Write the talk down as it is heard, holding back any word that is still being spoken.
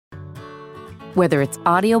Whether it's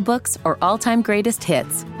audiobooks or all-time greatest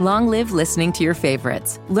hits, long live listening to your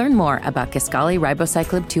favorites. Learn more about Kisqali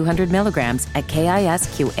Ribociclib 200 milligrams at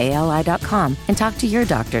KISQALI.com and talk to your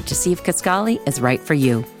doctor to see if Kisqali is right for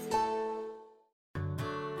you.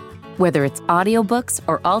 Whether it's audiobooks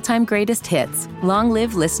or all-time greatest hits, long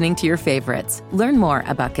live listening to your favorites. Learn more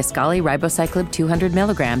about Kisqali Ribociclib 200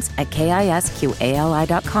 milligrams at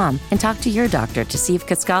KISQALI.com and talk to your doctor to see if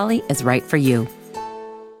Kisqali is right for you.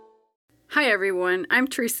 Hi everyone, I'm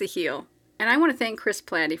Teresa Heel, and I want to thank Chris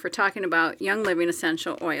Platty for talking about Young Living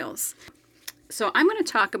essential oils. So I'm going to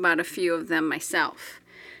talk about a few of them myself.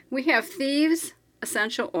 We have Thieves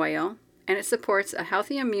Essential Oil, and it supports a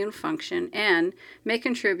healthy immune function and may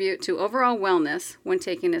contribute to overall wellness when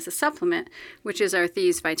taken as a supplement, which is our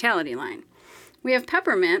Thieves Vitality line. We have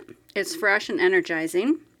Peppermint. It's fresh and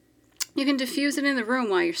energizing. You can diffuse it in the room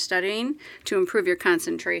while you're studying to improve your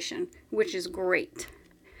concentration, which is great.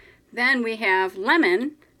 Then we have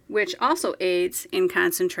Lemon, which also aids in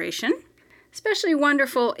concentration, especially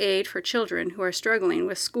wonderful aid for children who are struggling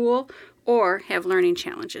with school or have learning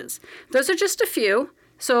challenges. Those are just a few.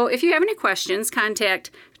 So if you have any questions,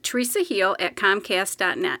 contact Teresa Heel at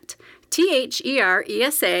Comcast.net. TheresaHeal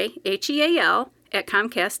at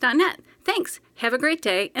Comcast.net. Thanks. Have a great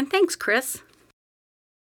day, and thanks, Chris.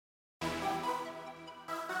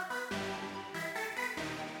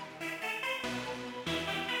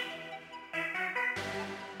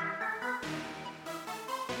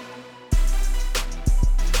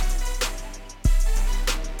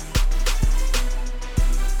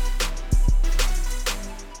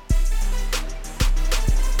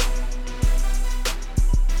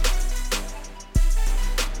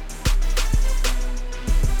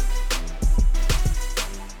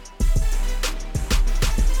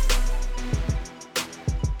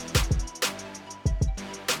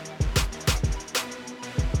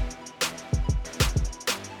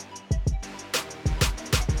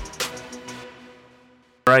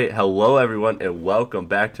 Alright, hello everyone, and welcome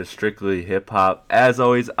back to Strictly Hip Hop. As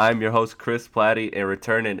always, I'm your host, Chris Platty, and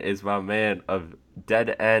returning is my man of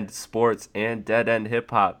Dead End Sports and Dead End Hip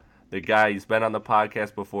Hop. The guy, he's been on the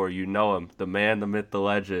podcast before, you know him, the man, the myth, the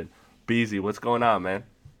legend. Beezy, what's going on, man?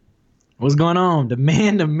 What's going on? The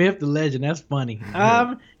man, the myth, the legend. That's funny.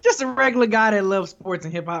 Just a regular guy that loves sports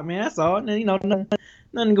and hip hop, man. That's all. You know,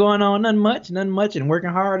 nothing going on, nothing much, and working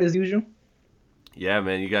hard as usual. Yeah,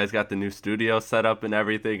 man, you guys got the new studio set up and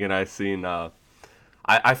everything, and I seen, I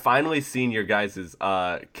finally seen your guys'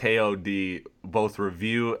 KOD both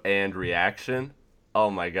review and reaction. Oh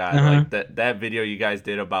my god, like that video you guys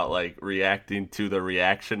did about like reacting to the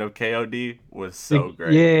reaction of KOD was so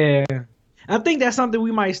great. Yeah, I think that's something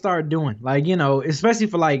we might start doing, like, you know, especially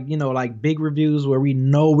for like, you know, like big reviews where we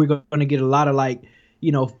know we're going to get a lot of like,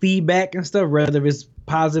 you know, feedback and stuff, whether it's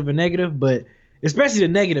positive or negative, but especially the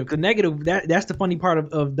negative, because negative, that's the funny part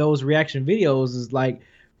of those reaction videos is like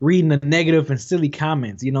reading the negative and silly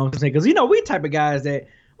comments, you know what I'm saying? Because, you know, we type of guys that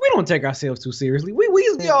we don't take ourselves too seriously.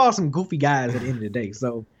 We all some goofy guys at the end of the day.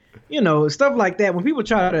 So, you know, stuff like that, when people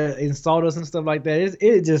try to insult us and stuff like that,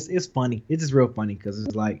 it's funny. It's just real funny because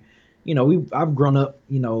it's like, you know, I've grown up,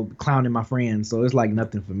 you know, clowning my friends, so it's like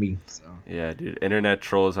nothing for me. So. Yeah, dude, internet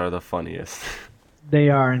trolls are the funniest. They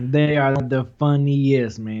are the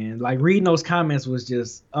funniest, man. Like reading those comments was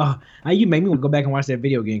just, you made me want to go back and watch that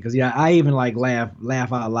video again. Cause yeah, I even like laugh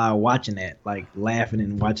out loud watching that, like laughing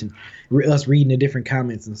and watching us reading the different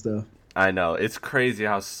comments and stuff. I know, it's crazy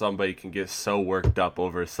how somebody can get so worked up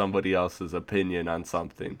over somebody else's opinion on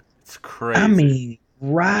something. It's crazy. I mean,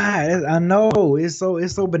 right? I know it's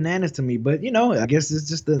so bananas to me, but you know, I guess it's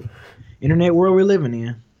just the internet world we're living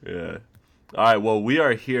in. Yeah. All right. Well, we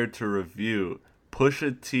are here to review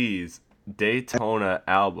Pusha T's Daytona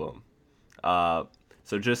album.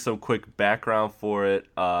 So just some quick background for it.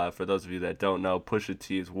 For those of you that don't know, Pusha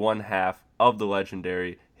T is one half of the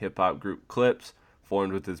legendary hip-hop group Clipse,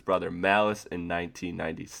 formed with his brother Malice in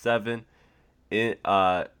 1997.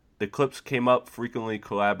 The Clipse came up frequently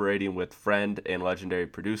collaborating with friend and legendary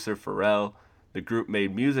producer Pharrell. The group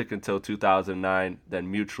made music until 2009,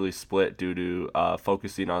 then mutually split due to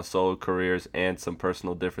focusing on solo careers and some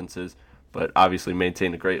personal differences, but obviously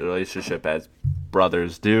maintained a great relationship as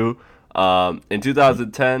brothers do. In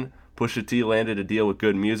 2010, Pusha T landed a deal with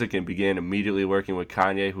Good Music and began immediately working with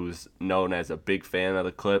Kanye, who's known as a big fan of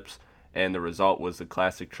the Clipse, and the result was the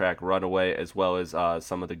classic track Runaway, as well as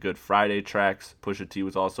some of the Good Friday tracks Pusha T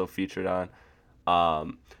was also featured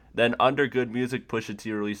on. Then under Good Music, Pusha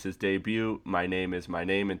T released his debut, My Name Is My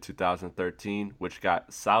Name, in 2013, which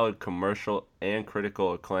got solid commercial and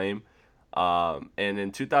critical acclaim. And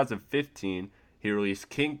in 2015, he released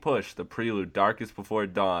King Push, the prelude Darkest Before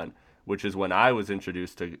Dawn, which is when I was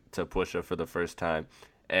introduced to Pusha for the first time.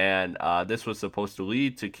 And this was supposed to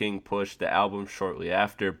lead to King Push, the album, shortly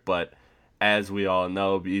after. But as we all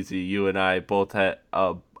know, BZ, you and I both had,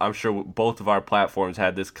 I'm sure both of our platforms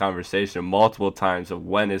had this conversation multiple times of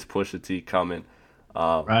when is Pusha T coming.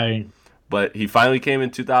 Right. But he finally came in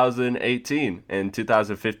 2018. In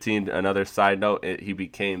 2015, another side note, he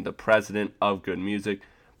became the president of Good Music.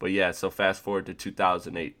 But yeah, so fast forward to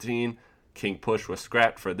 2018, King Push was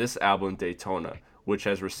scrapped for this album, Daytona, which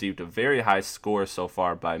has received a very high score so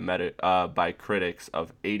far by critics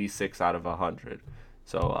of 86 out of 100.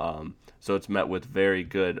 So it's met with very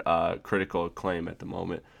good critical acclaim at the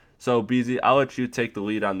moment. So BZ, I'll let you take the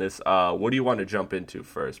lead on this. What do you want to jump into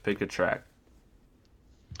first? Pick a track.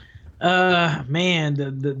 Man,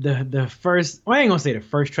 the first, well, I ain't gonna say the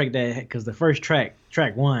first track because the first track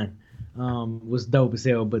one, was dope as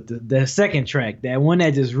hell. But the second track, that one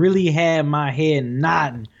that just really had my head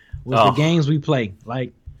nodding, was The Games We Play.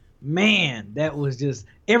 Like, man, that was just,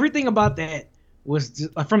 everything about that was just,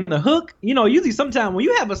 from the hook. You know, usually sometimes when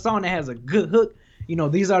you have a song that has a good hook, you know,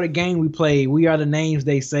 these are the game we play. We are the names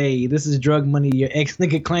they say. This is drug money your ex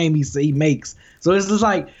nigga claim he makes. So it's just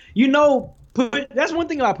like, you know. That's one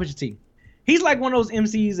thing about Pusha T. He's like one of those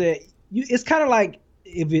MCs that it's kind of like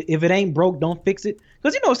if it ain't broke, don't fix it.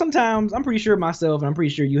 Because, you know, sometimes I'm pretty sure myself, and I'm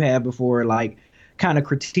pretty sure you have before, like, kind of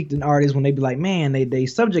critiqued an artist when they be like, man, they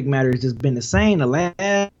subject matter has just been the same the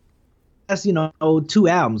last, you know, 2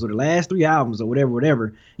 albums or the last 3 albums or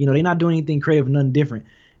whatever. You know, they're not doing anything creative, nothing different.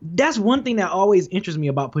 That's one thing that always interests me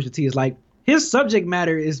about Pusha T is like, his subject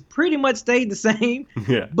matter is pretty much stayed the same,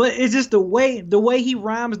 but it's just the way he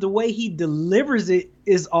rhymes, the way he delivers it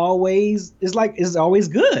is always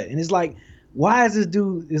good. And it's like, why is this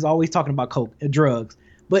dude is always talking about coke and drugs?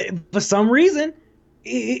 But for some reason,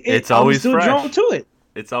 it's always still fresh. Drawn to it.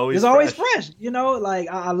 It's always fresh. You know, like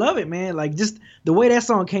I love it, man. Like just the way that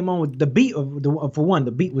song came on with the beat for one,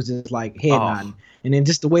 the beat was just like head nodding. And then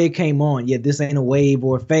just the way it came on, this ain't a wave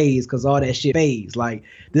or a phase, cause all that shit fades. Like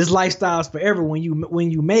this lifestyle's forever when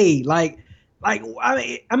you made like I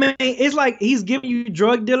mean it's like he's giving you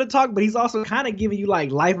drug dealer talk, but he's also kind of giving you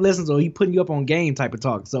like life lessons, or he putting you up on game type of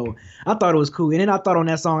talk. So I thought it was cool. And then I thought on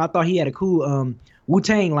that song, I thought he had a cool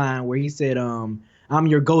Wu-Tang line where he said, I'm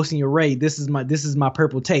your ghost and your ray. This is my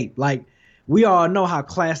purple tape. Like we all know how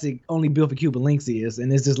classic Only Built for Cuban Links is,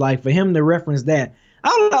 and it's just like for him to reference that. I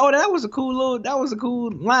was like, that was a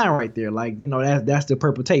cool line right there. Like, you know, that's the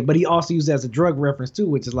purple tape. But he also used it as a drug reference too,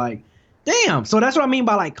 which is like, damn. So that's what I mean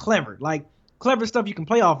by like clever stuff you can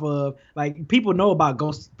play off of. Like people know about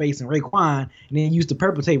Ghostface and Raekwon, and then use the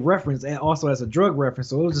purple tape reference and also as a drug reference.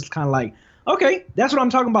 So it was just kind of like, okay, that's what I'm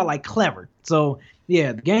talking about, like clever. So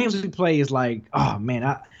yeah, the games we play is like, oh man,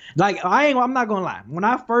 I'm not gonna lie. When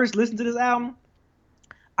I first listened to this album,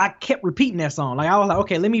 I kept repeating that song. Like I was like,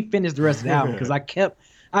 okay, let me finish the rest of the album because I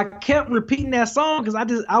kept repeating that song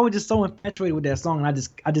because I was just so infatuated with that song, and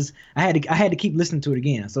I had to keep listening to it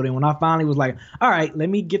again. So then when I finally was like, all right, let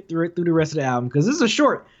me get through the rest of the album because this is a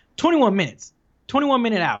short 21 minute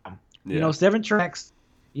album. Yeah. You know, 7 tracks.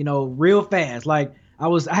 You know, real fast. Like I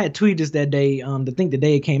had tweeted this that day. I think the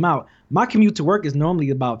day it came out. My commute to work is normally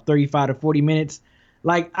about 35 to 40 minutes.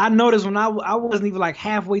 Like I noticed when I wasn't even like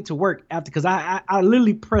halfway to work after, because I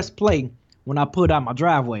literally pressed play when I pulled out my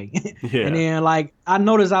driveway. Yeah. And then like I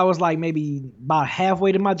noticed I was like maybe about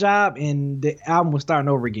halfway to my job and the album was starting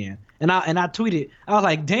over again. And I tweeted, I was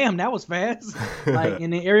like, damn, that was fast. Like,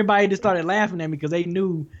 and then everybody just started laughing at me because they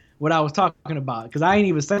knew what I was talking about. Because I didn't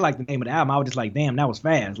even say like the name of the album. I was just like, damn, that was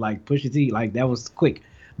fast. Like Pusha T, like that was quick.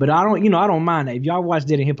 But I don't mind that. If y'all watch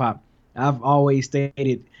Dead End Hip Hop, I've always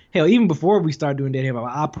stated, hell, even before we started doing Dead Hip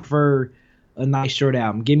Hop, I prefer a nice short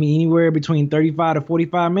album. Give me anywhere between 35 to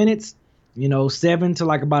 45 minutes. 7 to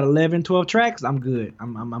like about 11, 12 tracks. I'm good.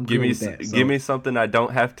 I'm good with that. So. Give me something I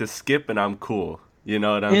don't have to skip, and I'm cool. You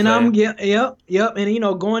know what I'm saying? And yep.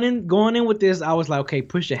 And going in with this, I was like, okay,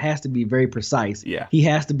 Pusha has to be very precise. Yeah. He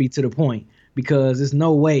has to be to the point because there's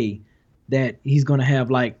no way that he's gonna have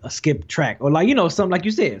like a skip track or like something like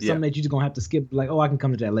you said, something that you're just gonna have to skip. Like, oh, I can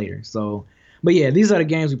come to that later. So, but yeah, these are the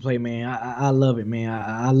games we play, man. I love it, man.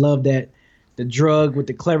 I love that the drug with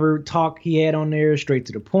the clever talk he had on there, straight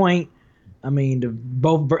to the point. I mean,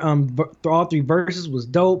 all 3 verses was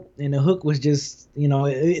dope, and the hook was just,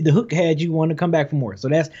 the hook had you want to come back for more. So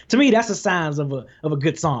to me, that's the signs of a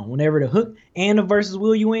good song. Whenever the hook and the verses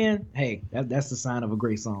will you in, hey, that's the sign of a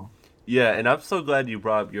great song. Yeah, and I'm so glad you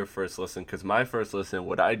brought up your first listen, because my first listen,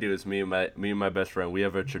 what I do is me and my best friend, we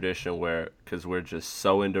have a tradition where, because we're just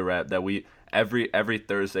so into rap, that we every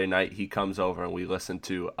Thursday night he comes over and we listen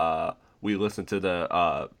to we listen to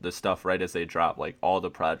the stuff right as they drop, like all the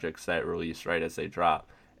projects that release right as they drop.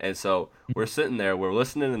 And so we're sitting there, we're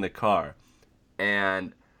listening in the car,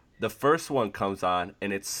 and the first one comes on,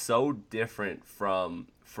 and it's so different from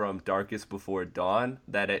Darkest Before Dawn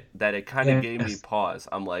that it kind of gave me pause.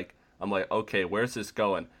 I'm like, okay, where's this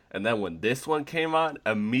going? And then when this one came on,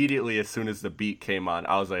 immediately as soon as the beat came on,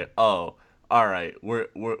 I was like, oh, all right, we're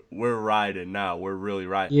riding now. We're really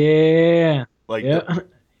riding. Yeah. Like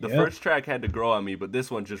the first track had to grow on me, but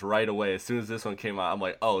this one just right away, as soon as this one came out, I'm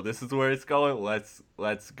like, oh, this is where it's going.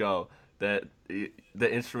 Let's go. That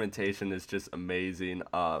the instrumentation is just amazing.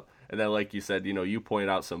 And then, like you said, you pointed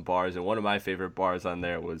out some bars, and one of my favorite bars on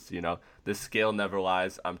there was, the scale never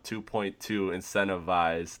lies. I'm 2.2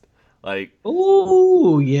 incentivized. Like,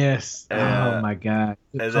 ooh, yes. Oh my God.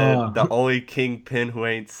 And then the only kingpin who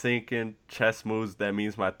ain't sinking, chess moves, that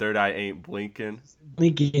means my third eye ain't blinking.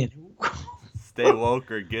 Stay woke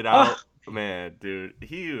or get out. Man, dude,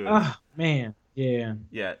 he was. Oh man, yeah.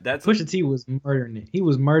 Yeah, that's Pusha T was murdering it. He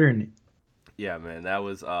was murdering it. Yeah, man, that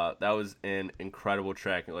was an incredible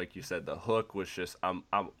track. And like you said, the hook was just I'm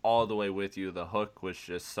all the way with you. The hook was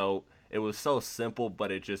just so simple,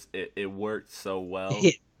 but it worked so well.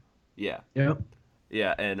 Yeah. Yep.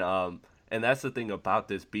 Yeah, and that's the thing about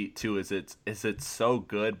this beat too, is it's so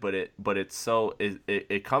good, but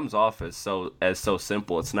it comes off as so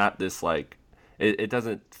simple. It's not this like it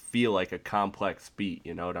doesn't feel like a complex beat,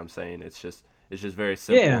 you know what I'm saying? It's just very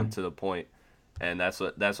simple and to the point. And that's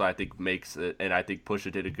what I think makes it, and I think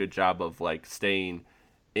Pusha did a good job of like staying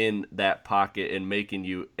in that pocket and making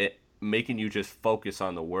you just focus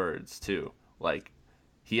on the words too. Like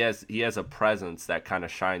he has a presence that kind of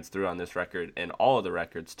shines through on this record and all of the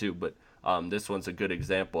records too. But this one's a good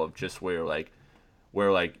example of just where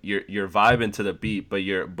you're vibing to the beat, but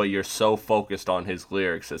you're so focused on his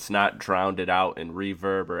lyrics. It's not drowned it out in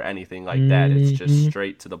reverb or anything like that. It's just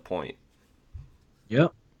straight to the point.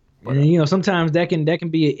 Yep. And sometimes that can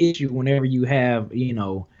be an issue whenever you have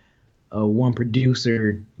one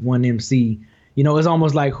producer, one MC. It's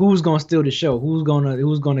almost like who's gonna steal the show, who's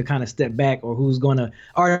gonna kind of step back, or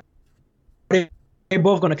are they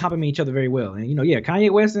both gonna complement each other very well. And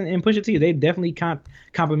Kanye West and Pusha T, they definitely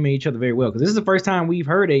complement each other very well, because this is the first time we've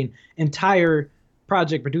heard an entire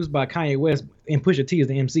project produced by Kanye West and Pusha T as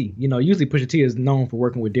the MC. Usually Pusha T is known for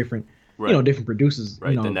working with different different producers,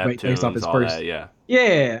 right, based off his first. That,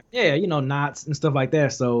 Knots and stuff like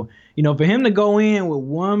that. So, for him to go in with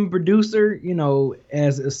one producer,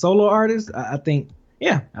 as a solo artist, I think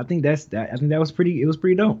that's that. I think that was pretty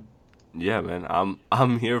dope. Yeah, man,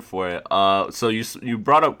 I'm here for it. So you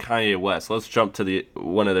brought up Kanye West. Let's jump to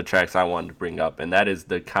one of the tracks I wanted to bring up, and that is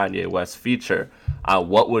the Kanye West feature on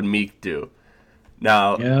What Would Meek Do.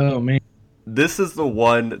 Now, man. This is the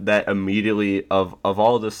one that immediately, of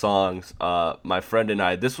all the songs, my friend and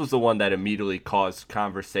I, this was the one that immediately caused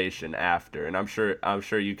conversation after, and I'm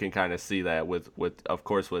sure you can kind of see that with of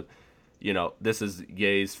course with, this is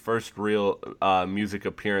Ye's first real music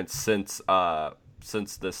appearance since all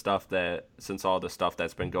the stuff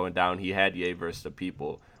that's been going down. He had Ye versus the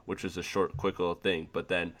People, which was a short, quick little thing, but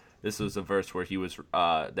then this was a verse where he was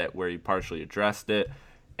where he partially addressed it.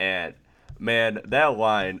 And man, that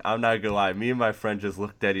line, I'm not gonna lie, me and my friend just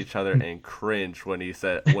looked at each other and cringed when he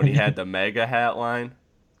had the mega hat line.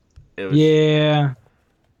 It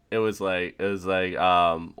was like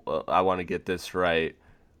I want to get this right.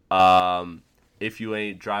 If you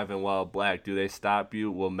ain't driving while black, do they stop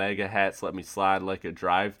you? Will mega hats let me slide like a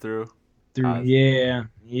drive-through? Yeah.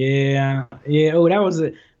 Oh, that was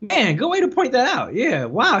a man. Good way to point that out. Yeah.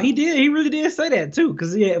 Wow. He really did say that too.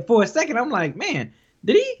 Because for a second I'm like, man,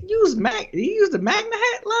 did he use the Magna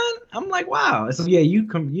hat line? I'm like, wow. So you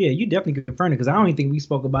definitely confirmed it, because I don't even think we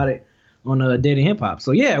spoke about it on Dead and Hip Hop.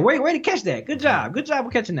 So yeah, way to catch that. Good job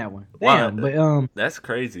with catching that one. Damn, wow, but that's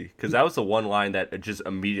crazy, because that was the one line that just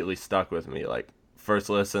immediately stuck with me. Like first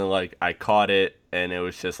listen, like I caught it, and it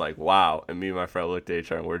was just like wow. And me and my friend looked at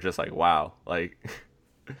each other and we're just like wow, like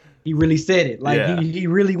he really said it. Like he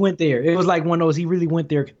really went there. It was like one of those he really went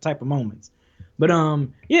there type of moments. But I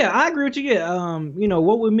agree with you. Yeah,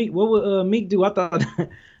 what would Meek do?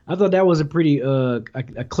 I thought that was a pretty a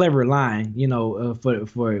clever line. For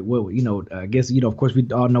what I guess of course we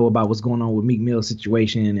all know about what's going on with Meek Mill's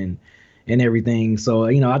situation and everything. So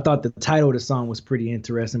I thought the title of the song was pretty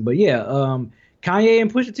interesting. But yeah, Kanye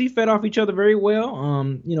and Pusha T fed off each other very well.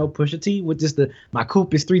 Pusha T with just my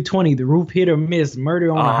coupe is 320, the roof hit or miss,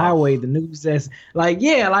 murder on the highway, the news that's I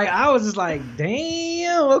was just like,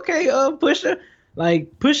 damn, okay, Pusha.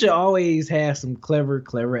 Like Pusha always has some clever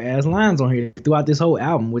ass lines on here throughout this whole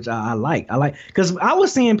album, which I like. I like because I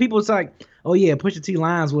was seeing people it's like, oh yeah, Pusha T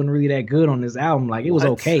lines wasn't really that good on this album. Like it was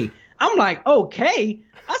okay. I'm like, okay.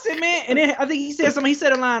 I said, man, and then I think he said something. He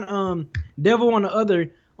said a line, "Devil on the other,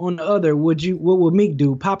 what would Meek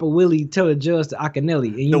do? Papa Willie tell the judge to Akinelli."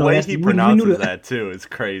 And you the know, way he pronounces that too is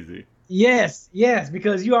crazy. Yes,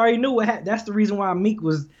 because you already knew that's the reason why Meek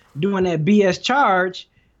was doing that BS charge.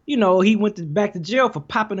 You know, he went back to jail for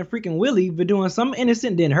popping a freaking Willie for doing something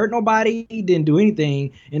innocent, didn't hurt nobody, he didn't do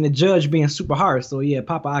anything, and the judge being super harsh. So yeah,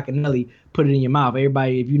 Papa Akinelli, put it in your mouth.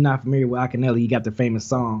 Everybody, if you're not familiar with Akinelli, he got the famous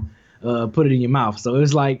song, Put It in Your Mouth. So it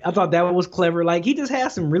was like, I thought that was clever. Like he just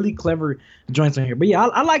has some really clever joints on here. But yeah,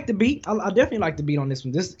 I like the beat. I definitely like the beat on this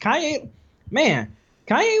one. This Kanye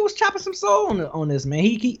was chopping some soul on this, man.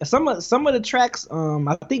 He some of the tracks,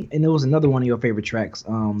 I think, and it was another one of your favorite tracks.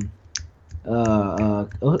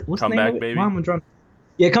 What's Come the name Back of it? Baby.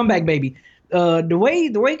 Yeah, Come Back Baby. The way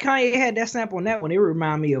Kanye had that sample on that one, it would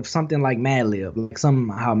remind me of something like Madlib, like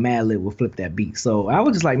somehow Madlib would flip that beat. So I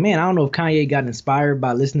was just like, man, I don't know if Kanye got inspired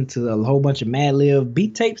by listening to a whole bunch of Madlib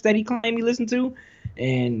beat tapes that he claimed he listened to,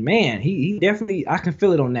 and man, he definitely, I can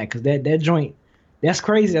feel it on that because that joint, that's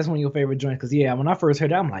crazy. That's one of your favorite joints. Because yeah, when I first heard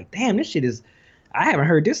that, I'm like, damn, this shit is, I haven't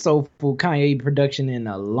heard this soulful Kanye production in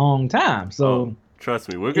a long time. So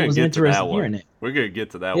trust me, we're gonna get to that one. We're gonna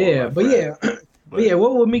get to that one. Yeah, but yeah. But yeah,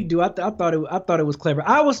 what would Meek do? I thought it was clever.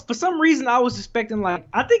 For some reason I was expecting like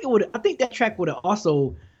I think that track would have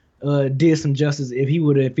also did some justice if he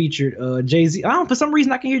would have featured Jay-Z. For some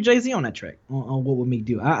reason I can hear Jay-Z on that track on What Would Meek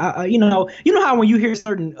Do. I you know how when you hear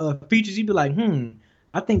certain features you be like,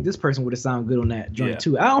 I think this person would have sounded good on that joint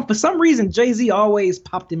too. For some reason Jay-Z always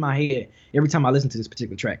popped in my head every time I listen to this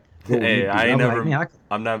particular track. Hey, I'm never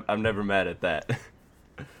mad at that.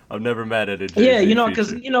 I'm never mad at it. Yeah,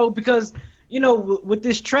 because with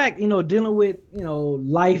this track, dealing with,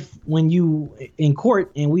 life when you in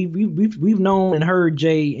court, and we've known and heard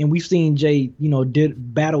Jay, and we've seen Jay,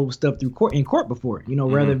 did battle stuff through in court before,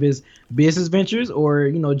 whether it's business ventures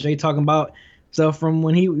or, Jay talking about stuff from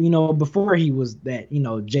when he, before he was that,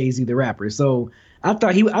 Jay-Z the rapper. So I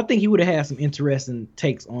think he would have had some interesting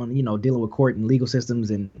takes on, dealing with court and legal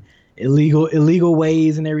systems and illegal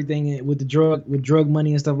ways and everything with drug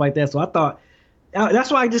money and stuff like that. So I thought,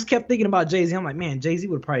 that's why I just kept thinking about Jay-Z. I'm like, man, Jay-Z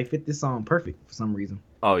would probably fit this song perfect for some reason.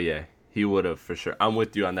 Oh yeah, he would have for sure. I'm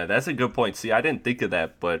with you on that. That's a good point. See, I didn't think of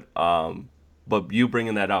that, but you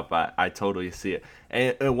bringing that up, I totally see it.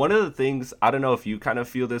 And one of the things, I don't know if you kind of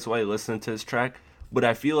feel this way listening to this track, but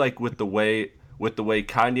I feel like with the way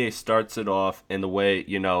Kanye starts it off and the way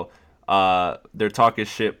they're talking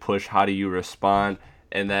shit, push, how do you respond?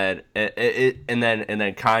 And then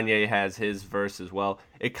Kanye has his verse as well.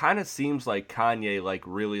 It kind of seems like Kanye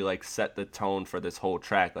really set the tone for this whole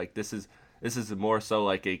track. Like this is more so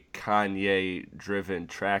like a Kanye driven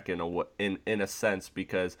track in a sense,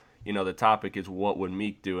 because the topic is what would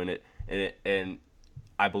Meek do in it, and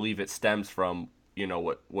I believe it stems from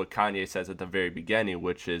what Kanye says at the very beginning,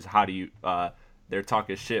 which is how do you they're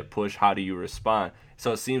talking shit, push, how do you respond?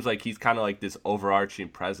 So it seems like he's kind of like this overarching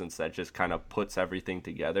presence that just kind of puts everything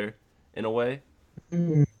together in a way.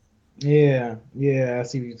 Yeah, I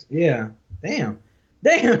see. Yeah, damn,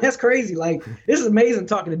 that's crazy. Like, this is amazing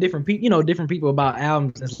talking to different people, different people about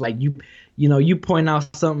albums. It's like you point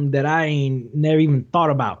out something that I ain't never even thought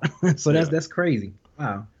about. So that's crazy.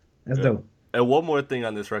 Wow, that's dope. And one more thing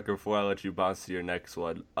on this record before I let you bounce to your next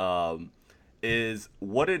one. Is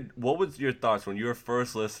what was your thoughts when you were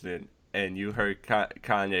first listening and you heard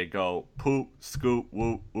Kanye go poop, scoop,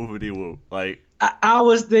 whoop, whoopity whoop? Like I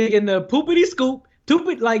was thinking the poopity scoop,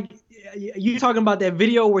 like you talking about that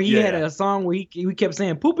video where he had a song where he kept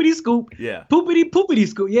saying poopity scoop, poopity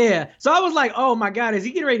scoop, yeah. So I was like, oh my God, is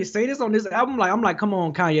he getting ready to say this on this album? I'm like, come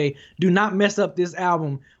on, Kanye, do not mess up this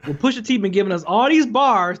album. Well, Pusha T been giving us all these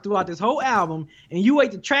bars throughout this whole album, and you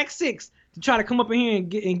wait to track 6 to try to come up in here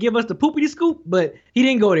and give us the poopity scoop, but he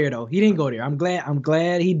didn't go there though. He didn't go there. I'm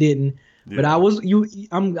glad he didn't. Yeah. But I was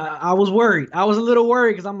worried. I was a little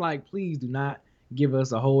worried because I'm like, please do not give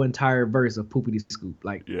us a whole entire verse of poopity scoop.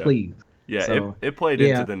 Like, please. Yeah, so, it played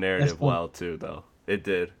into the narrative well too, though. It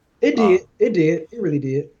did. It did. It really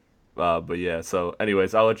did. But yeah. So,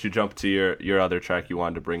 anyways, I'll let you jump to your other track you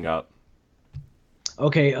wanted to bring up.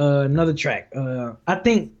 Okay. Another track. I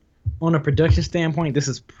think, on a production standpoint, this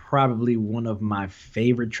is probably one of my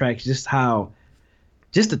favorite tracks. Just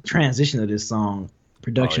the transition of this song,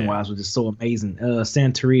 production-wise, was just so amazing.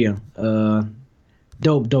 Santeria,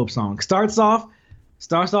 dope song. Starts off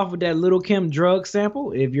Starts off with that Lil' Kim Drug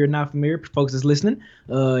sample. If you're not familiar, folks that's listening,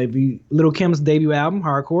 Lil' Kim's debut album,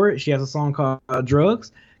 Hardcore, she has a song called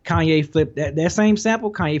Drugs. Kanye flipped that same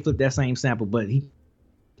sample. Kanye flipped that same sample, but he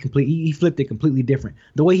flipped it completely different.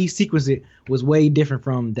 The way he sequenced it was way different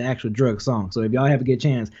from the actual Drug song. So if y'all ever get a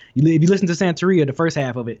chance, if you listen to Santeria, the first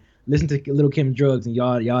half of it, listen to Lil' Kim Drugs, and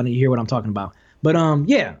y'all need to hear what I'm talking about. But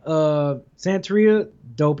Santeria,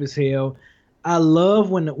 dope as hell. I love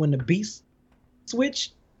when the beats switch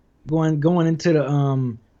going into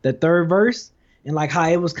the third verse, and like how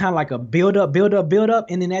it was kind of like a build up,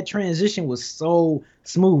 and then that transition was so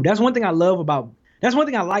smooth. That's one thing I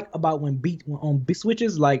like about when beat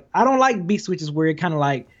switches. Like, I don't like beat switches where it kind of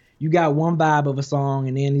like you got one vibe of a song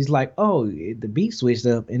and then he's like, oh, the beat switched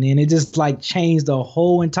up, and then it just like changed the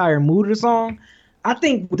whole entire mood of the song. I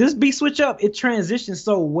think with this beat switch up, it transitioned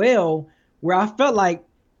so well where I felt like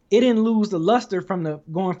it didn't lose the luster from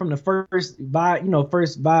going from the first vibe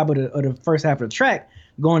of the first half of the track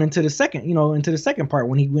going into the second part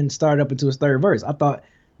when he went and started up into his third verse. I thought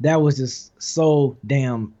that was just so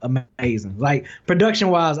damn amazing. Like, production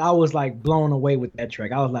wise, I was like blown away with that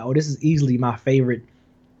track. I was like, oh, this is easily my favorite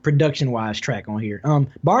production wise track on here.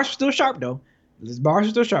 Bars were still sharp though. Bars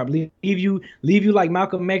were still sharp. Leave you like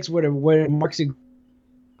Malcolm X where Marcus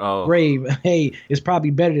grave. Hey, it's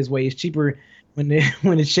probably better this way. It's cheaper when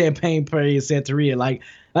the champagne party is Santeria.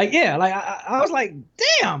 I was like,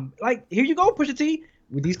 damn, like, here you go, Pusha T,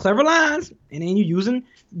 with these clever lines, and then you're using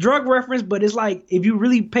drug reference, but it's like, if you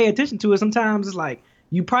really pay attention to it, sometimes it's like,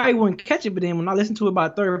 you probably wouldn't catch it, but then when I listen to it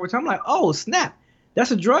about third or fourth time, I'm like, oh, snap,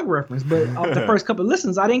 that's a drug reference, but off the first couple of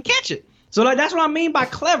listens, I didn't catch it. So like, that's what I mean by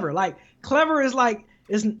clever. Like, clever is like,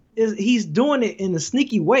 he's doing it in a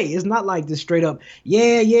sneaky way. It's not like this straight up,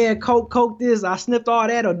 coke this, I sniffed all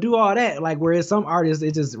that or do all that. Like, whereas some artists,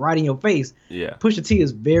 it's just right in your face. Yeah. Pusha T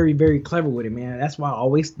is very, very clever with it, man. That's why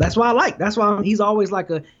he's always like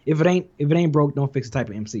a, if it ain't broke, don't fix it type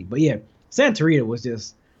of MC. But yeah, Santeria was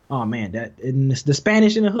just, oh man, that, and the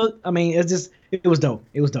Spanish in the hook, I mean, it was dope.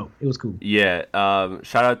 It was dope. It was cool. Yeah.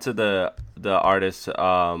 Shout out to the artist,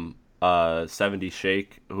 70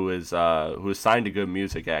 Shake, who is signed to Good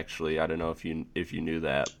Music. Actually, I don't know if you knew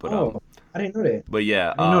that, but I didn't know that. But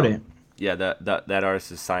yeah, I didn't know that. Yeah, that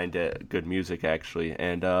artist is signed to Good Music actually,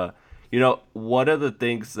 and one of the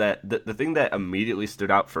things that the thing that immediately stood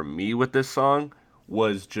out for me with this song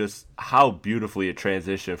was just how beautifully it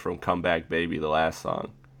transitioned from Comeback Baby, the last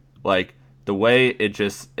song, like the way it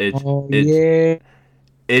just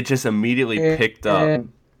immediately picked up.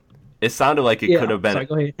 It sounded like it could have been. Sorry,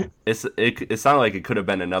 go ahead. It sounded like it could have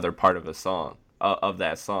been another part of a song, of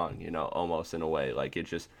that song. Almost in a way, like it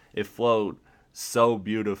flowed so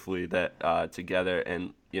beautifully that together.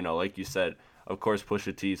 And like you said, of course,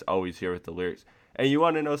 Pusha T's always here with the lyrics. And you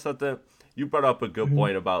want to know something? You brought up a good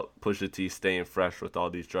point about Pusha T staying fresh with all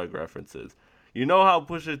these drug references. You know how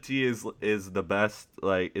Pusha T is the best,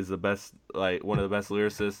 like one of the best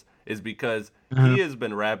lyricists, is because he has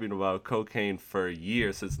been rapping about cocaine for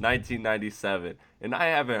years, since 1997, and I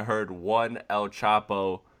haven't heard one El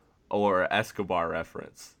Chapo or Escobar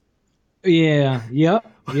reference. Yeah, yep.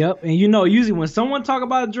 And usually when someone talk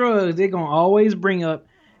about drugs, they're gonna always bring up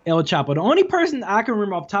El Chapo. The only person I can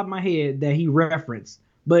remember off the top of my head that he referenced,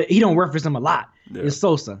 but he don't reference him a lot, is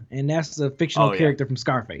Sosa, and that's a fictional character from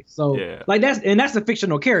Scarface. So that's a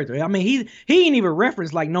fictional character. I mean, he ain't even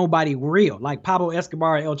referenced like nobody real, like Pablo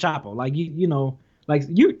Escobar or El Chapo. Like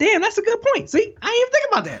damn, that's a good point. See, I ain't even think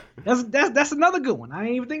about that. That's another good one. I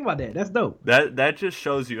ain't even think about that. That's dope. That just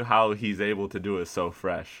shows you how he's able to do it so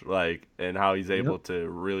fresh, like, and how he's able to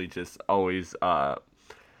really just always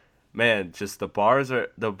man, just the bars are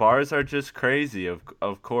just crazy,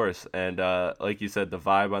 of course, and like you said, the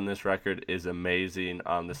vibe on this record is amazing.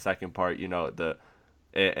 On the second part,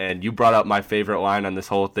 and you brought up my favorite line on this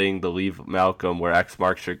whole thing, the Leave Malcolm, where X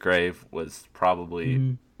marks your grave, was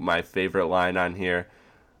probably my favorite line on here.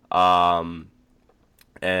 And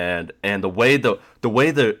the way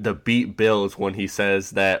the beat builds when he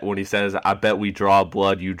says I bet we draw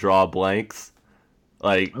blood, you draw blanks,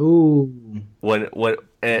 like, ooh, when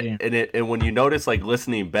when you notice, like,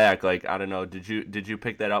 listening back, like, I don't know, did you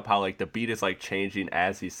pick that up, how like the beat is like changing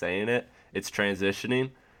as he's saying it, it's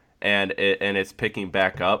transitioning, and it's picking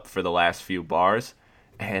back up for the last few bars,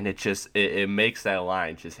 and it makes that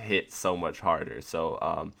line just hit so much harder. So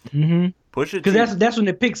Pusha T, because that's when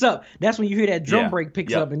it picks up. That's when you hear that drum break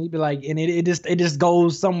picks up, and he'd be like, and it just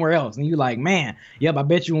goes somewhere else, and you like, man, yep, I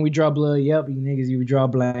bet you when we draw blood, yep, you niggas, you draw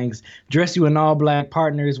blanks, dress you in all black,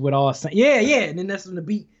 partners with all, and then that's when the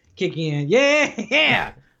beat kick in,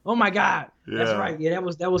 oh my god, that's right,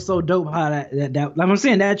 that was so dope how that like I'm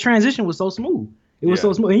saying, that transition was so smooth. It was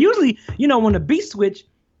so smooth. And usually, when the beat switch,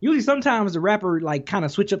 usually sometimes the rapper like kind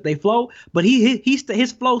of switch up their flow, but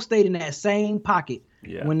his flow stayed in that same pocket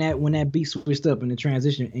when that beat switched up in the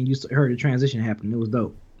transition, and you heard the transition happen. It was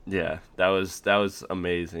dope. Yeah, that was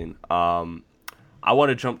amazing. I want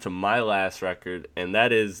to jump to my last record, and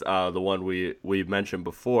that is the one we mentioned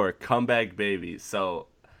before, Comeback Baby. So,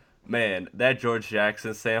 man, that George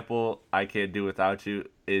Jackson sample, I Can't Do Without You,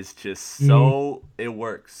 is just so, it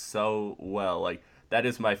works so well. Like, that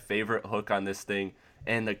is my favorite hook on this thing,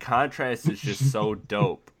 and the contrast is just so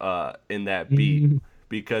dope in that beat,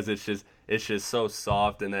 because it's just so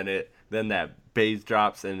soft, and then that bass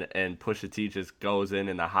drops, and Pusha T just goes in,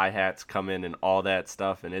 and the hi-hats come in and all that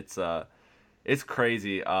stuff, and it's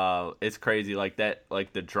crazy. It's crazy. Like that,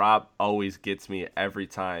 like the drop always gets me every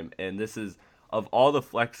time. And this is, of all the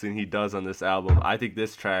flexing he does on this album, I think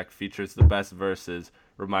this track features the best verses,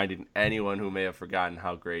 reminding anyone who may have forgotten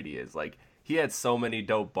how great he is. Like, he had so many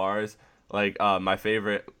dope bars. Like, probably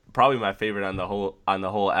my favorite on the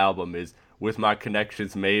whole album is, with my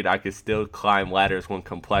connections made, I could still climb ladders when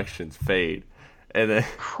complexions fade. And then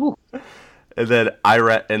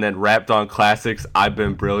And then rapped on classics. I've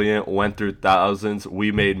been brilliant. Went through thousands.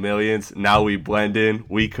 We made millions. Now we blend in.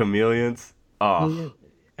 We chameleons. Oh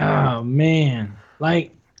man.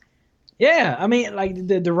 Like, yeah. I mean, like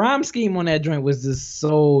the rhyme scheme on that joint was just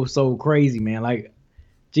so crazy, man. Like,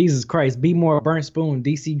 Jesus Christ. Be More, Burnt Spoon,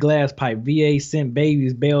 DC Glass Pipe, VA Sent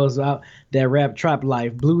Babies, Bells Out, That Rap Trap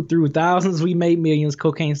Life, Blew Through Thousands. We Made Millions.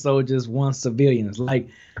 Cocaine Soldiers, Won Civilians. Like,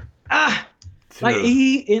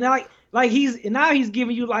 he's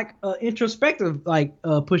giving you like introspective, like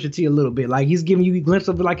Pusha T a little bit. Like, he's giving you a glimpse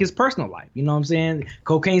of like his personal life. You know what I'm saying?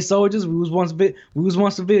 Cocaine Soldiers, we was once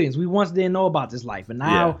civilians. We once didn't know about this life, and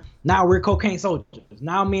now we're cocaine soldiers.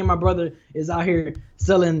 Now me and my brother is out here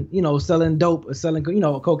selling dope or selling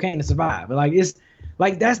cocaine to survive. But like, it's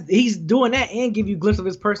like he's doing that and give you a glimpse of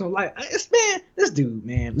his personal life. This dude,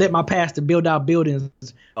 man, let my pastor build out buildings,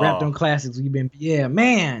 rapped on classics. Oh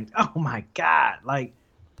my God, like.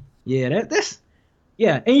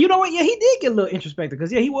 Yeah, and you know what? Yeah, he did get a little introspective,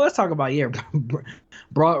 because he was talking about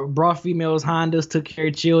brought females, Hondas, took care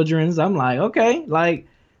of children's. I'm like, okay, like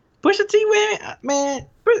Pusha T, man,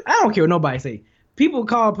 I don't care what nobody say. People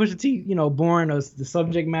call Pusha T, boring, or the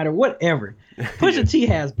subject matter, whatever. Pusha T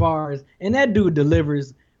has bars, and that dude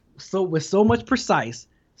delivers with so much precise,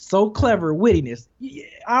 so clever wittiness.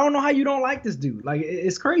 I don't know how you don't like this dude. Like,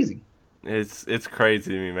 it's crazy. It's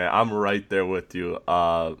crazy to me, man. I'm right there with you.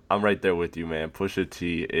 Man. Pusha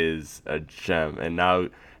T is a gem, and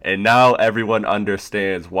now everyone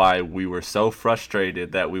understands why we were so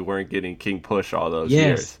frustrated that we weren't getting King Push all those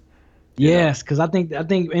years. Yes, because I think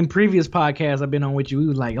in previous podcasts I've been on with you, we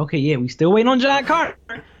was like, okay, yeah, we still waiting on John Carter.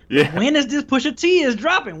 Yeah. When is this Pusha T is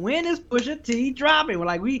dropping? When is Pusha T dropping? We're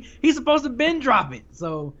like, he's supposed to been dropping.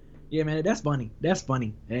 So yeah, man, that's funny. That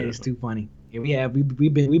is too funny. Yeah,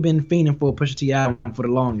 we've been fiending for a Pusha T album for the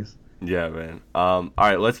longest. Yeah, man. All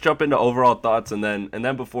right, let's jump into overall thoughts, and then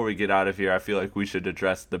before we get out of here, I feel like we should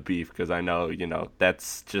address the beef, because I know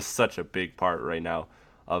that's just such a big part right now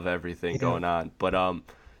of everything going on. But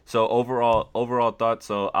so overall thoughts.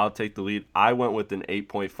 So I'll take the lead. I went with an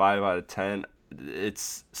 8.5 out of 10.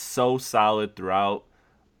 It's so solid throughout.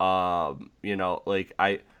 Like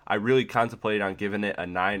I really contemplated on giving it a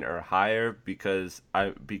 9 or higher, because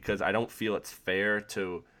I don't feel it's fair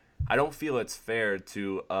to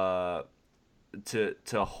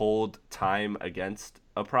hold time against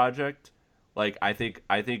a project. Like, I think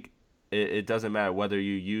it doesn't matter whether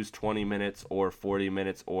you use 20 minutes or 40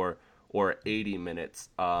 minutes or 80 minutes.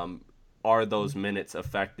 Are those minutes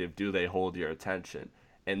effective? Do they hold your attention?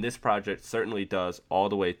 And this project certainly does, all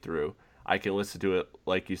the way through. I can listen to it,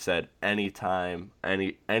 like you said, anytime,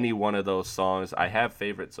 any one of those songs. I have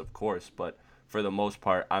favorites, of course, but for the most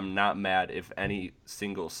part, I'm not mad if any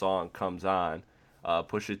single song comes on.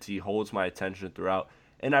 Pusha T holds my attention throughout,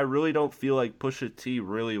 and I really don't feel like Pusha T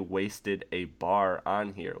really wasted a bar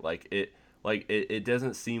on here. It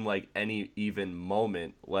doesn't seem like any even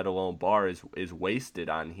moment, let alone bar, is wasted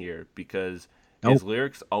on here, because his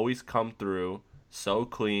lyrics always come through so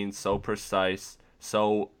clean, so precise,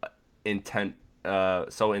 so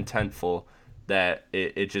intentful that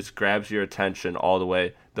it just grabs your attention all the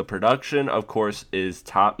way. The production, of course, is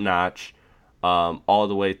top notch all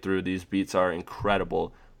the way through. These beats are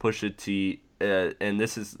incredible. Pusha T, and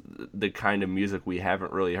this is the kind of music we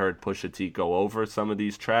haven't really heard Pusha T go over some of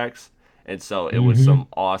these tracks, and so it was some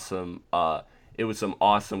awesome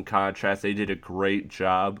contrast. They did a great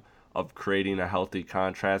job of creating a healthy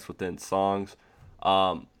contrast within songs.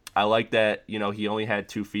 I like that, he only had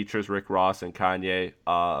 2 features, Rick Ross and Kanye.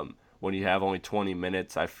 when you have only 20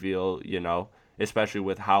 minutes, I feel, especially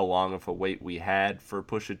with how long of a wait we had for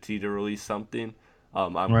Pusha T to release something.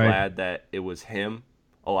 I'm glad that it was him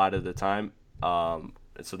a lot of the time.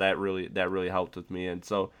 So that really helped with me. And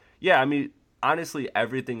so, yeah, I mean, honestly,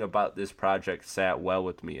 everything about this project sat well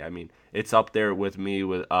with me. I mean, it's up there with me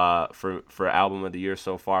with for album of the year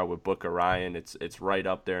so far with Book of Ryan. It's right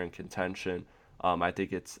up there in contention. I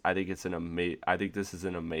think this is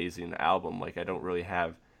an amazing album. Like, I don't really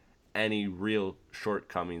have any real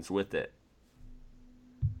shortcomings with it.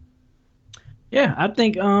 Yeah, I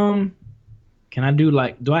think can I do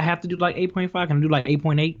do I have to do 8.5? Can I do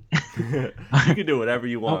 8.8? You can do whatever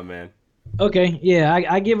you want, man. Okay, yeah,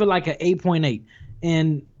 I give it an 8.8.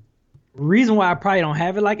 And reason why I probably don't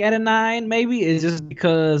have it at a 9 maybe is just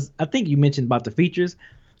because I think you mentioned about the features.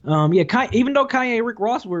 Even though Kanye and Rick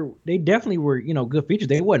Ross they definitely were, good features.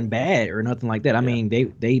 They wasn't bad or nothing like that. I mean,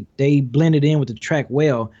 they blended in with the track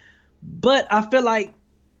well. But I feel like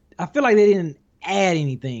they didn't add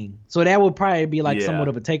anything, so that would probably be somewhat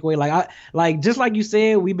of a takeaway. Just like you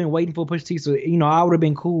said, we've been waiting for Pusha T, so I would have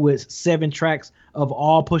been cool with 7 tracks of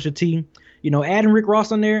all Pusha T. Adding Rick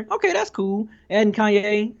Ross on there, okay, that's cool. Adding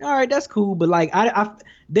Kanye, all right, that's cool. But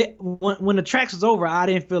when the tracks was over, I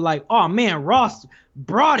didn't feel oh man, Ross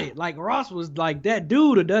brought it. Ross was that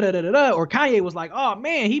dude, or or Kanye was oh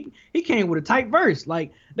man, he came with a tight verse.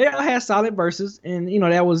 They all had solid verses, and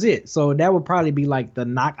that was it. So that would probably be the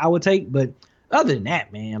knock I would take. But other than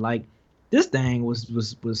that, man, this thing was.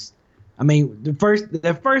 I mean, the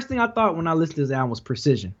first thing I thought when I listened to this album was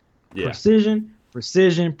precision. Yeah. Precision.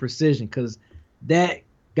 Because that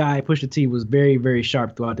guy Pusha T was very, very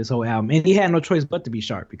sharp throughout this whole album, and he had no choice but to be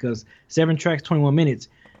sharp because 7 tracks, 21 minutes.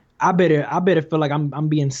 I better feel like I'm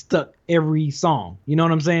being stuck every song. You know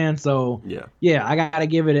what I'm saying? So yeah, I gotta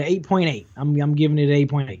give it an 8.8. I'm giving it an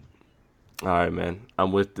 8.8. All right, man.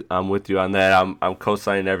 I'm with you on that. I'm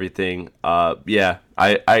co-signing everything. I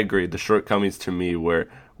agree. The shortcomings to me were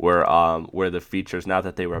the features. Not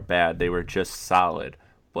that they were bad, they were just solid.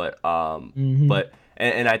 But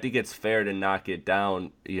and I think it's fair to knock it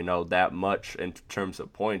down, that much in terms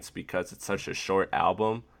of points because it's such a short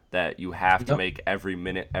album that you have to make every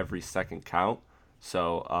minute, every second count.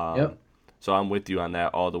 So so I'm with you on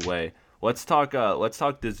that all the way. Let's talk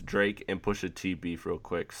this Drake and Pusha T beef real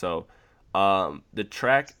quick. So the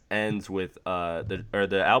track ends with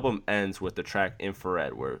the album ends with the track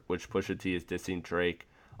Infrared, which Pusha T is dissing Drake.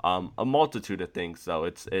 A multitude of things though.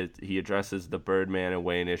 He addresses the Birdman and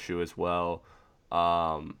Wayne issue as well.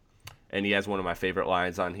 And he has one of my favorite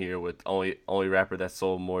lines on here with only rapper that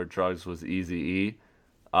sold more drugs was Eazy-E.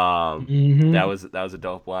 That was a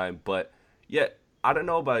dope line. But yeah, I don't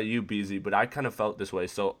know about you, BZ, but I kind of felt this way.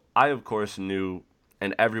 So I of course knew,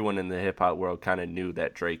 and everyone in the hip hop world kind of knew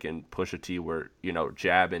that Drake and Pusha T were,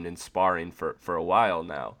 jabbing and sparring for a while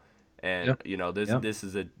now. And, this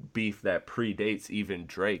is a beef that predates even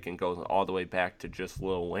Drake and goes all the way back to just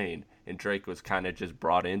Lil Wayne. And Drake was kind of just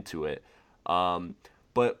brought into it.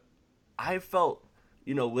 But I felt,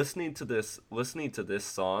 listening to this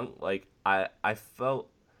song, I felt,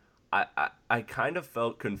 I kind of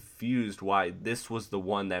felt confused why this was the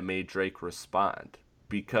one that made Drake respond.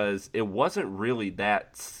 Because it wasn't really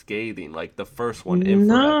that scathing like the first one. Infrared,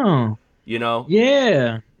 no.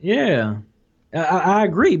 Yeah. I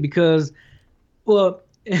agree because, well,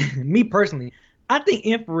 me personally, I think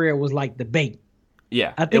Infrared was the bait.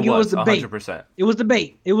 Yeah, I think it was the bait. 100%. It was the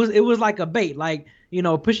bait. It was like a bait.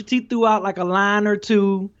 Pusha T threw out a line or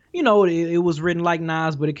two. It was written like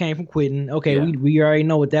Nas, but it came from Quitting. Okay, yeah. we already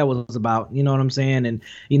know what that was about. You know what I'm saying? And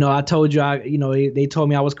I told you, they told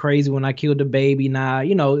me I was crazy when I killed the baby. Now,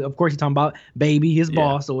 of course, he's talking about Baby, his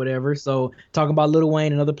boss or whatever. So talking about Lil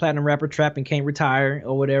Wayne, another platinum rapper trapped and can't retire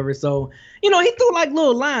or whatever. So he threw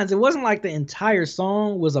little lines. It wasn't like the entire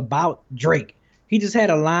song was about Drake. He just had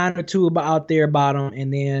a line or two out there about him,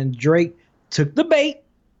 and then Drake took the bait,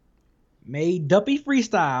 made Duppy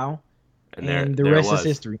freestyle. And the rest is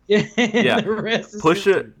history. Yeah, the rest is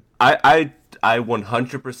Pusha. History. I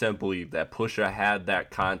 100% believe that Pusha had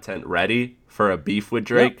that content ready for a beef with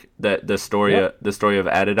Drake. That the story of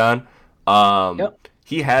Adidon.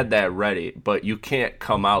 He had that ready, but you can't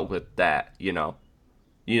come out with that. No.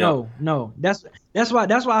 That's why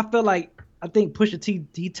I feel like I think Pusha T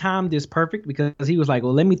he timed this perfect because he was like,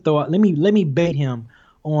 well, let me bait him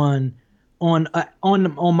on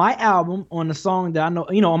my album, on the song that I know,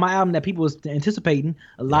 on my album that people was anticipating.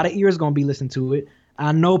 A lot of ears gonna be listening to it.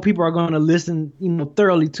 I know people are gonna listen,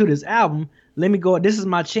 thoroughly to this album. Let me go. This is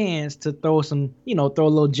my chance to throw some, throw a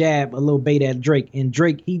little jab, a little bait at Drake. And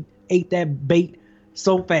Drake, he ate that bait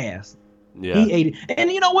so fast. Yeah, he ate it.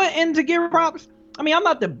 And you know what? And to give props, I mean, I'm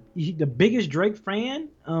not the biggest Drake fan,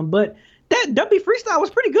 but that W freestyle was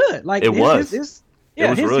pretty good. Like It was. Yeah, It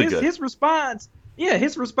was really good. His response. Yeah,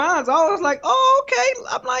 his response. I was like, oh,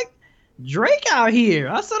 okay. I'm like, Drake out here.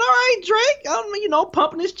 I said, all right, Drake. I'm,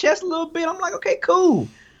 pumping his chest a little bit. I'm like, okay, cool.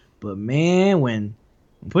 But man, when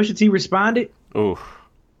Pusha T responded, Ooh.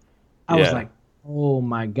 I was like, oh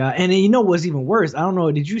my God. And then you know what's even worse? I don't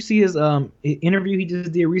know. Did you see his interview he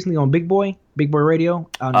just did recently on Big Boy Radio?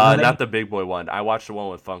 Not the Big Boy one. I watched the one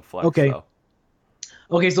with Funk Flex. Okay. Though.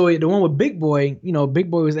 Okay, so the one with Big Boy,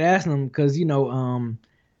 Big Boy was asking him because, he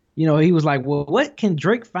was like, well, what can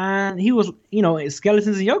Drake find? He was,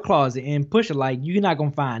 skeletons in your closet, and Pusha like, you're not going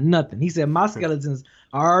to find nothing. He said, my skeletons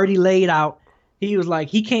are already laid out. He was like,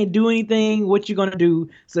 he can't do anything. What you going to do?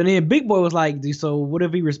 So then Big Boy was like, so what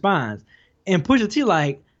if he responds? And Pusha T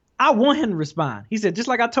like, I want him to respond. He said, just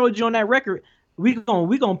like I told you on that record, we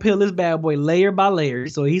gonna peel this bad boy layer by layer.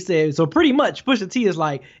 So he said, so pretty much Pusha T is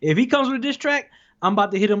like, if he comes with a diss track, I'm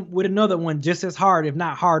about to hit him with another one just as hard, if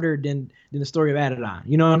not harder, than the story of Adidon.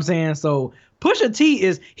 You know what I'm saying? So Pusha T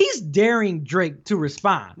he's daring Drake to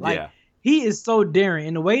respond. Like he is so daring.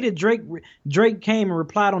 And the way that Drake came and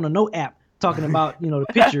replied on the Note app talking about, the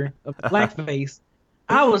picture of the blackface,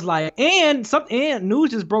 I was like, and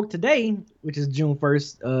news just broke today, which is June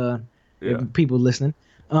 1st. If people listening,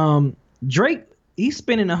 Drake, he's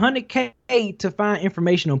spending $100K to find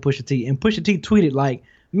information on Pusha T, and Pusha T tweeted like,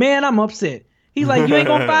 man, I'm upset. He's like, you ain't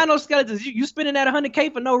gonna find no skeletons. You spending that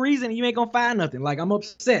 $100K for no reason. You ain't gonna find nothing. Like, I'm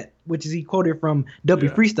upset, which is he quoted from W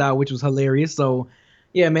Freestyle, which was hilarious. So,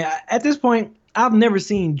 yeah, man. At this point, I've never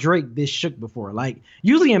seen Drake this shook before. Like,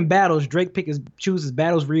 usually in battles, Drake chooses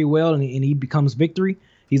battles really well, and he becomes victory.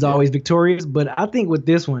 He's always victorious. But I think with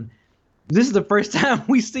this one, this is the first time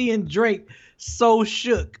we seeing Drake so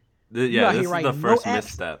shook. This is the first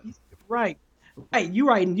misstep. Right. Right, you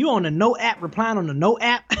on the No app, replying on the No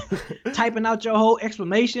app, typing out your whole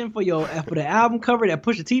explanation for the album cover that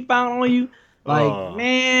Pusha T found on you. Like,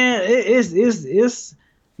 man, it's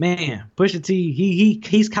man, Pusha T,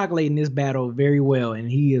 he's calculating this battle very well, and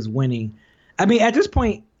he is winning. I mean, at this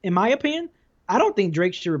point, in my opinion, I don't think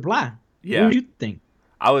Drake should reply. Yeah. What do you think?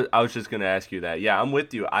 I was just gonna ask you that. Yeah, I'm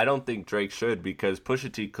with you. I don't think Drake should, because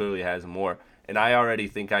Pusha T clearly has more, and I already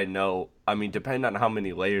think I know. I mean, depending on how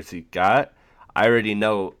many layers he got, I already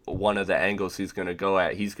know one of the angles he's going to go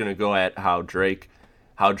at. He's going to go at how Drake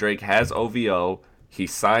has OVO, he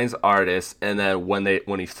signs artists, and then when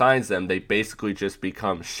he signs them, they basically just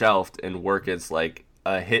become shelved and work as like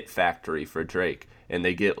a hit factory for Drake, and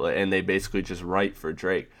they basically just write for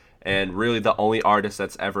Drake. And really the only artist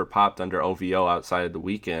that's ever popped under OVO outside of The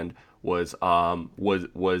Weeknd was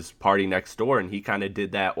Party Next Door, and he kind of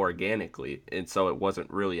did that organically, and so it wasn't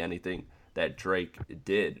really anything that Drake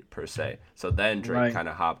did per se. So then Drake kind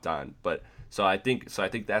of hopped on. But so I think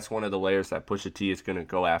that's one of the layers that Pusha T is going to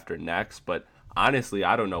go after next. But honestly,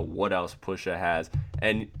 I don't know what else Pusha has.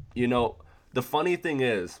 And the funny thing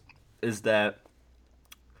is that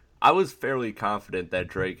I was fairly confident that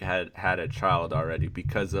Drake had a child already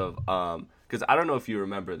because I don't know if you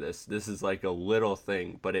remember this. This is like a little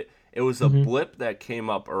thing, but it was a blip that came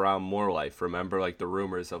up around More Life. Remember, like the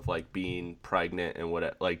rumors of like being pregnant and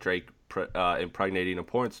like Drake impregnating a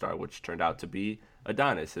porn star, which turned out to be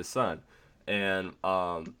Adonis, his son. And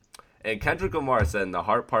Kendrick Lamar said in the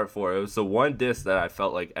Heart Part 4, it was the one diss that I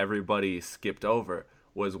felt like everybody skipped over,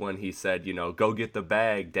 was when he said, go get the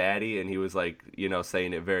bag, daddy. And he was like,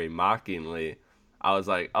 saying it very mockingly. I was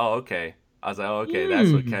like, oh, okay. That's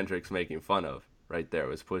what Kendrick's making fun of right there,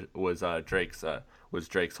 was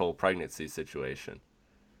Drake's whole pregnancy situation.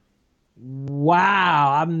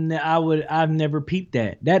 Wow, I've never peeped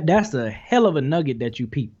that. That's a hell of a nugget that you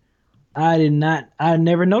peeped. I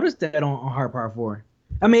never noticed that on Heart Part 4.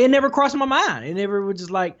 I mean, it never crossed my mind. It never was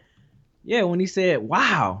just like, when he said,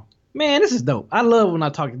 wow, man, this is dope. I love when I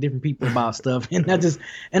talk to different people about stuff, and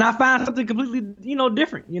I find something completely,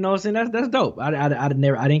 different. You know what I'm saying? That's dope. I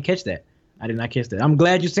didn't catch that. I did not catch that. I'm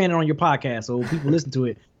glad you're saying it on your podcast, so people listen to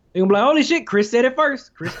it. They're gonna be like, holy shit, Chris said it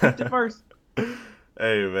first. Chris picked it first.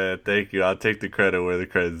 Hey man, thank you. I'll take the credit where the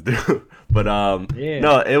credit's due. But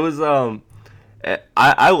no, it was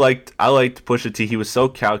I liked Pusha T. He was so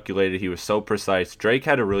calculated. He was so precise. Drake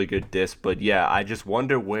had a really good diss, but yeah, I just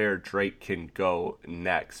wonder where Drake can go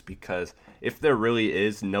next, because if there really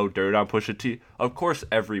is no dirt on Pusha T, of course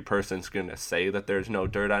every person's gonna say that there's no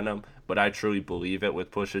dirt on him, but I truly believe it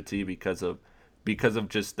with Pusha T because of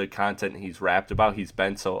just the content he's rapped about. He's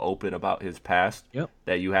been so open about his past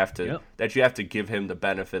that you have to give him the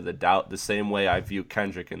benefit of the doubt. The same way I view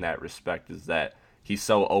Kendrick in that respect is that he's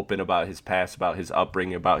so open about his past, about his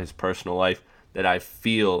upbringing, about his personal life, that I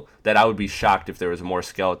feel that I would be shocked if there was more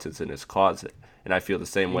skeletons in his closet. And I feel the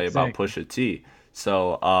same way about Pusha T.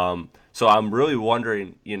 So I'm really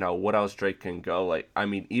wondering, what else Drake can go. Like, I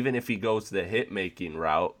mean, even if he goes the hit making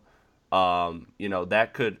route,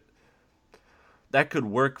 that could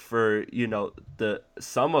work for, the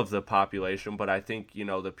some of the population, but I think,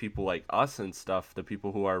 the people like us and stuff, the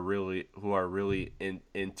people who are really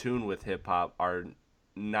in tune with hip hop are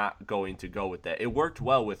not going to go with that. It worked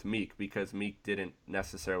well with Meek because Meek didn't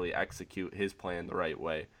necessarily execute his plan the right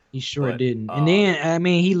way. He sure didn't. And then, I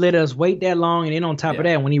mean, he let us wait that long, and then on top of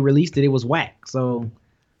that, when he released it, it was whack. So,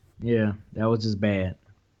 yeah, that was just bad.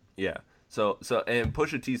 Yeah. So and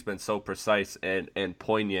Pusha T's been so precise and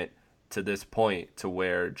poignant to this point to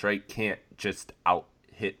where Drake can't just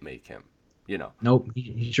out-hit make him, Nope,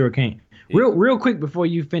 he sure can't. Real quick before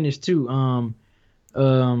you finish, too, I'm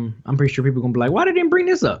pretty sure people are going to be like, why they didn't bring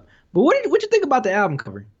this up? But what you think about the album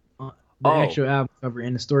cover? The actual album cover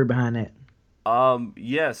and the story behind that?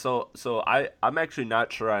 Yeah, so I'm actually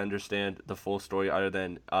not sure I understand the full story other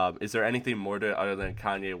than, is there anything more to it other than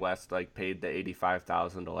Kanye West, paid the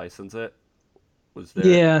 $85,000 to license it? Was there?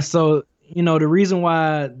 Yeah, so, the reason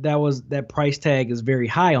why that price tag is very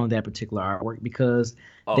high on that particular artwork because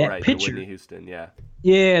that picture, Whitney Houston, yeah.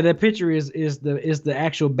 Yeah, that picture is the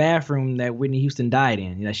actual bathroom that Whitney Houston died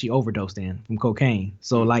in, that she overdosed in from cocaine.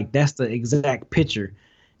 So, that's the exact picture.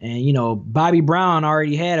 And, Bobby Brown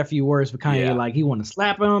already had a few words for Kanye, he wanted to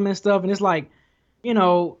slap him and stuff. And it's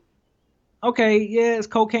okay, yeah, it's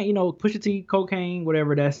cocaine, Pusha T, cocaine,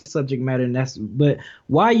 whatever, that's subject matter. But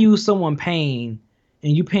why use someone paying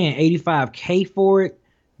and you paying $85K for it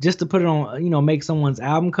just to put it on, make someone's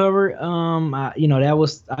album cover?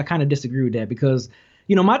 I kind of disagree with that because,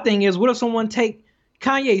 my thing is, what if someone take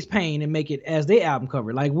Kanye's pain and make it as their album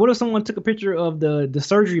cover? Like, what if someone took a picture of the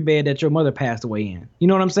surgery bed that your mother passed away in? You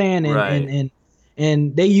know what I'm saying?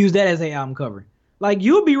 And they use that as their album cover. Like,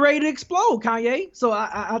 you'll be ready to explode, Kanye. So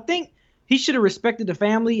I think he should have respected the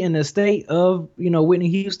family and the state of, Whitney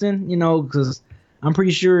Houston, because I'm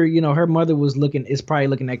pretty sure, her mother is probably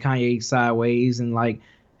looking at Kanye sideways and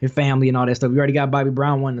her family and all that stuff. We already got Bobby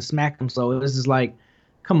Brown wanting to smack him. So it's just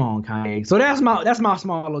come on, Kanye. So that's my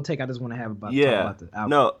small little take I just want to have about the album.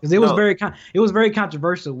 No, because it was very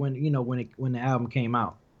controversial when when the album came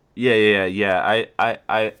out. Yeah.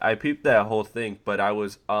 I peeped that whole thing, but I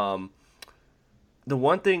was the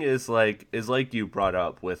one thing is like you brought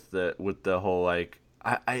up with the whole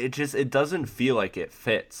it doesn't feel like it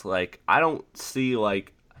fits. I don't feel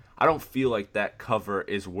like that cover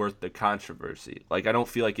is worth the controversy. I don't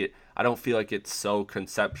feel like it so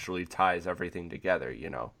conceptually ties everything together,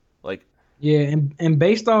 Yeah, and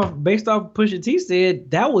based off Pusha T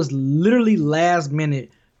said, that was literally last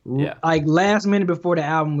minute. Yeah. Last minute before the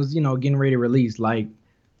album was, getting ready to release.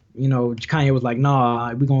 Kanye was like,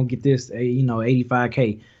 "Nah, we're gonna get this,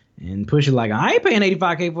 $85K." And Pusha I ain't paying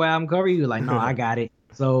 $85K for an album cover. He was like, "No, I got it."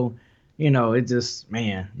 So, it just,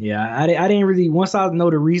 man, yeah, I didn't really, once I know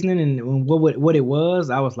the reasoning and what it was,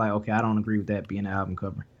 I was like, okay, I don't agree with that being an album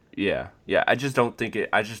cover. Yeah. I just don't think it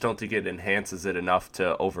enhances it enough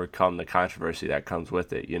to overcome the controversy that comes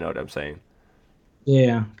with it. You know what I'm saying?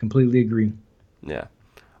 Yeah, completely agree. Yeah.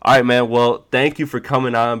 All right, man. Well, thank you for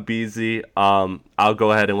coming on, BZ. I'll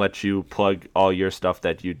go ahead and let you plug all your stuff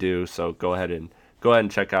that you do. So go ahead and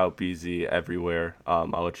check out BZ everywhere.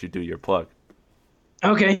 I'll let you do your plug.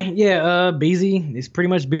 Okay, yeah, BZ. It's pretty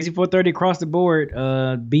much BZ430 across the board.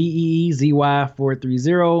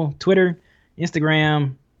 BEEZY430. Twitter,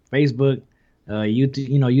 Instagram, Facebook, YouTube,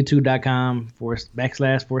 YouTube.com /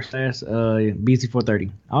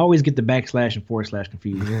 BZ430. I always get the backslash and /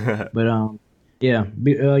 confused. But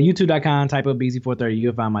YouTube.com, type up BZ430.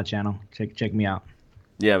 You'll find my channel. Check me out.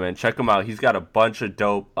 Yeah, man, check him out. He's got a bunch of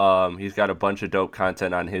dope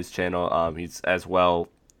content on his channel. He's as well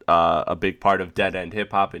a big part of Dead End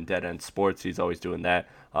Hip Hop and Dead End Sports. He's always doing that.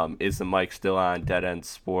 Is the mic still on? Dead End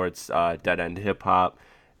Sports, Dead End Hip Hop.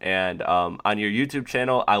 And on your YouTube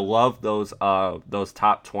channel, I love those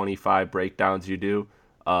top 25 breakdowns you do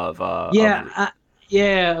of the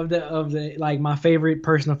my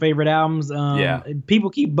personal favorite albums. People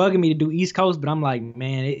keep bugging me to do East Coast, but I'm like,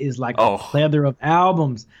 man, it is a plethora of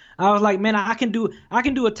albums. I was like, man, I can do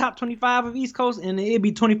a top 25 of East Coast, and it'd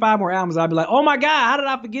be 25 more albums. I'd be like, oh my god, how did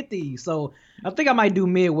I forget these? So I think I might do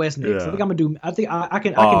Midwest next. Yeah. I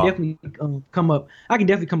can definitely come up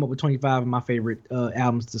with 25 of my favorite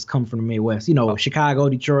albums just come from the Midwest. Chicago,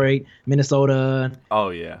 Detroit, Minnesota. Oh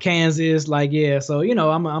yeah. Kansas, So I'm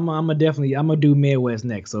gonna do Midwest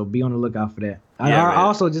next. So be on the lookout for that. Yeah, I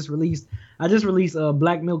also just released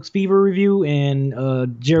Black Milk's Fever review and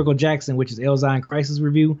Jericho Jackson, which is Elzine Crisis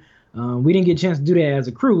review. We didn't get a chance to do that as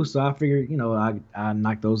a crew, so I figured, I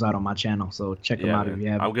knocked those out on my channel. So check them out if you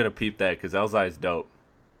haven't. I'm gonna peep that because Elzai is dope.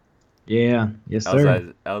 Yeah, yes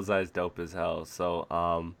sir. Elzai is dope as hell.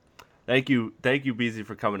 So thank you, BZ,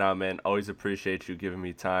 for coming out, man. Always appreciate you giving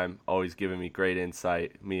me time. Always giving me great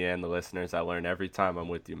insight. Me and the listeners, I learn every time I'm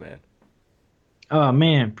with you, man. Oh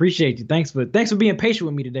man, appreciate you. Thanks for being patient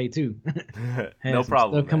with me today too. No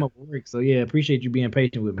problem. Stuff come up with work, so yeah, appreciate you being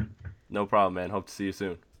patient with me. No problem, man. Hope to see you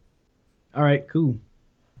soon. All right, cool.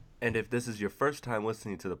 And if this is your first time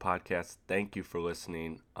listening to the podcast, thank you for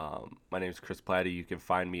listening. My name is Chris Platty. You can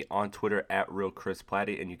find me on Twitter at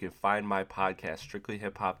RealChrisPlatty, and you can find my podcast, Strictly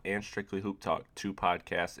Hip Hop and Strictly Hoop Talk, 2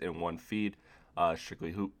 podcasts in one feed.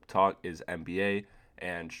 Strictly Hoop Talk is NBA,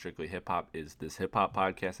 and Strictly Hip Hop is this hip hop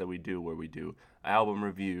podcast that we do, where we do album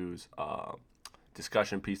reviews,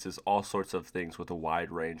 discussion pieces, all sorts of things with a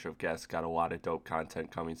wide range of guests. Got a lot of dope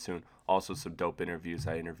content coming soon. Also some dope interviews.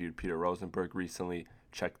 I interviewed Peter Rosenberg recently.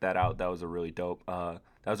 Check that out. That was a really dope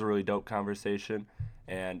conversation.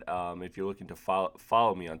 And if you're looking to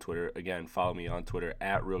follow me on Twitter, again, follow me on Twitter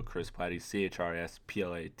at RealChrisPlatty,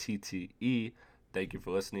 ChrisPlatte. Thank you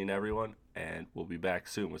for listening, everyone, and we'll be back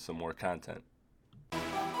soon with some more content.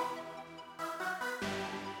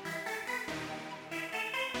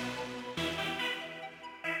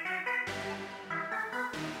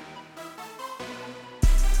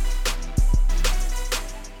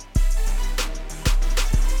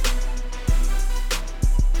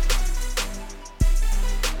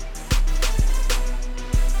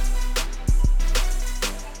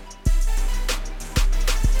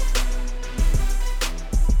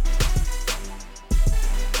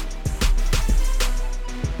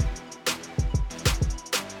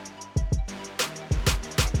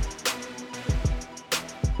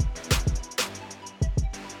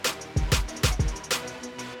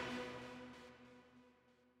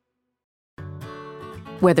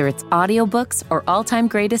 Whether it's audiobooks or all-time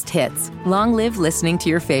greatest hits, long live listening to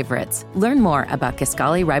your favorites. Learn more about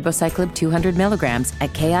Kisqali Ribociclib 200 milligrams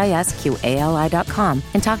at KISQALI.com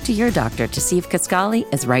and talk to your doctor to see if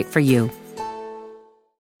Kisqali is right for you.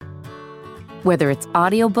 Whether it's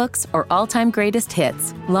audiobooks or all-time greatest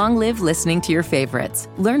hits, long live listening to your favorites.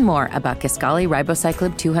 Learn more about Kisqali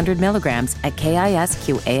Ribociclib 200 milligrams at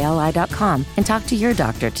KISQALI.com and talk to your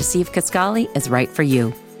doctor to see if Kisqali is right for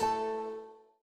you.